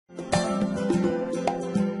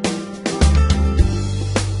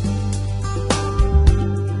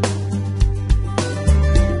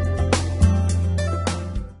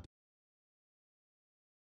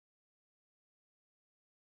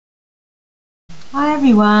Hi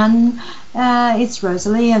everyone, it's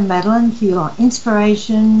Rosalie and Madalyn for your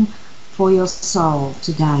inspiration for your soul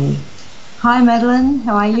today. Hi Madalyn,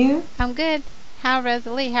 how are you? I'm good. How,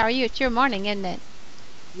 Rosalie? How are you? It's your morning, isn't it?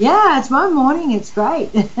 Yeah, it's my morning, it's great.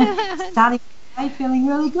 Starting the day feeling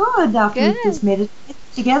really good after we've Good. just meditated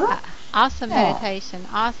together. Uh, awesome Yeah. meditation.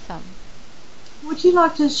 Awesome. Would you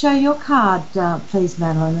like to show your card, please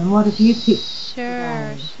Madalyn, and what have you picked Sure,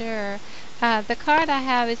 today? sure. The card I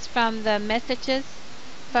have is from the Messages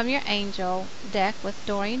from Your Angel deck with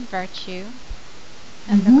Doreen Virtue.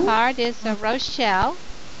 And the Mm-hmm. card is a Rochelle.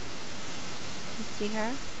 You see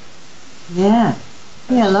her? Yeah,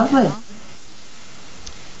 yeah, lovely. Rochelle.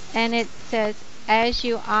 And it says, as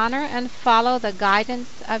you honor and follow the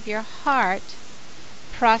guidance of your heart,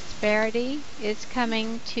 prosperity is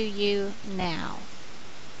coming to you now.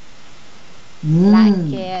 Like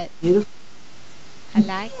Mm, it. beautiful. I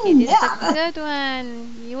like it. It's a Yeah, good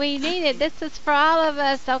one. We need it. This is for all of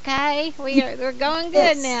us, okay? We're going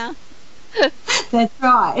good yes, now. that's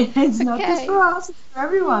right. It's not just Okay. for us, it's for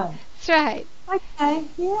everyone. That's right. Okay,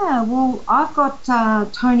 yeah. Well, I've got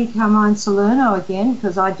Tony Carmine Salerno again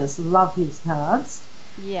because I just love his cards.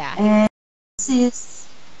 Yeah, he's And this is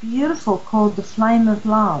beautiful called The Flame of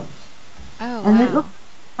Love. oh And it wow. looks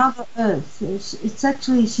like Mother Earth. It's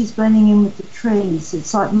actually, she's blending in with the trees.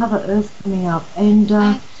 It's like Mother Earth coming up. And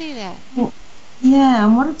I see that. well, yeah,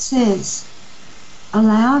 and what it says,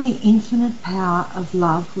 allow the infinite power of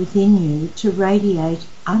love within you to radiate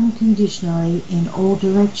unconditionally in all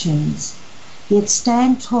directions. Yet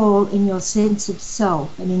stand tall in your sense of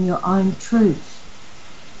self and in your own truth.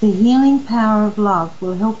 The healing power of love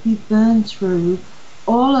will help you burn through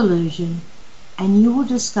all illusion and you will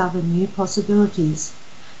discover new possibilities.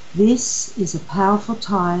 This is a powerful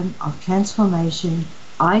time of transformation,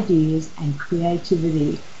 ideas, and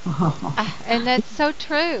creativity. And that's so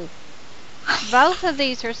true. Both of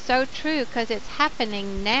these are so true because it's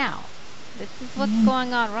happening now. This is what's Yeah,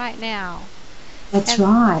 going on right now. that's And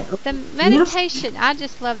right. the Beautiful. meditation, I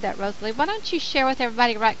just love that, Rosalie. Why don't you share with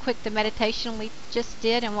everybody right quick the meditation we just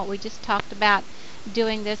did and what we just talked about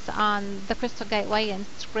doing this on the Crystal Gateway and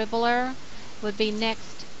Scribbler would be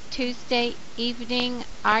next Tuesday evening.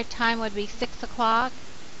 Our time would be 6 o'clock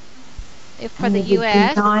if for And the it would be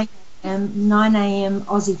U.S. 9 a.m.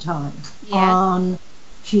 Aussie time Yes. on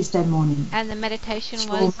Tuesday morning. And the meditation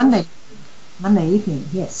Or was, Monday evening,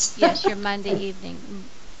 yes. yes, your Monday evening.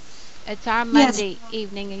 It's our Yes, Monday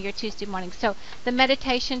evening and your Tuesday morning. So the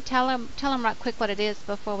meditation, tell them right quick what it is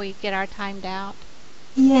before we get our timed out.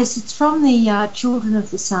 yes, it's from the Children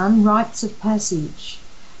of the Sun, Rites of Passage.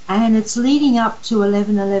 And it's leading up to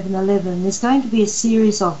 11, 11, 11. There's going to be a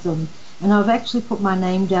series of them. And I've actually put my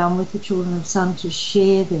name down with the Children of the Sun to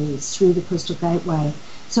share these through the Crystal Gateway.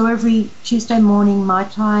 So every Tuesday morning, my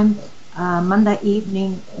time, Monday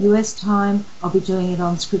evening, US time, I'll be doing it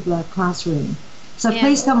on Scribbler Classroom. So And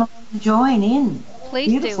please come along and join in.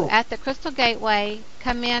 please do. Beautiful. At the Crystal Gateway,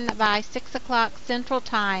 come in by 6 o'clock Central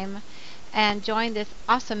Time and join this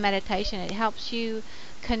awesome meditation. It helps you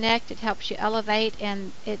connect, it helps you elevate,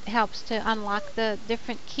 and it helps to unlock the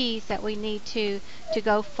different keys that we need to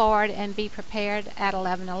go forward and be prepared at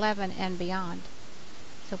 11:11 and beyond.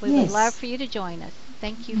 So we would love Yes. for you to join us.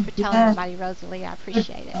 Thank you for telling Yeah, everybody, Rosalie. I I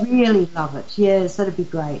appreciate it. really love it. Yes, that'd be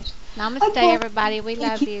great. Namaste, Okay. everybody. We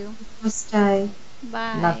Thank love you. you. Namaste.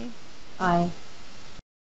 Love. Bye. Bye.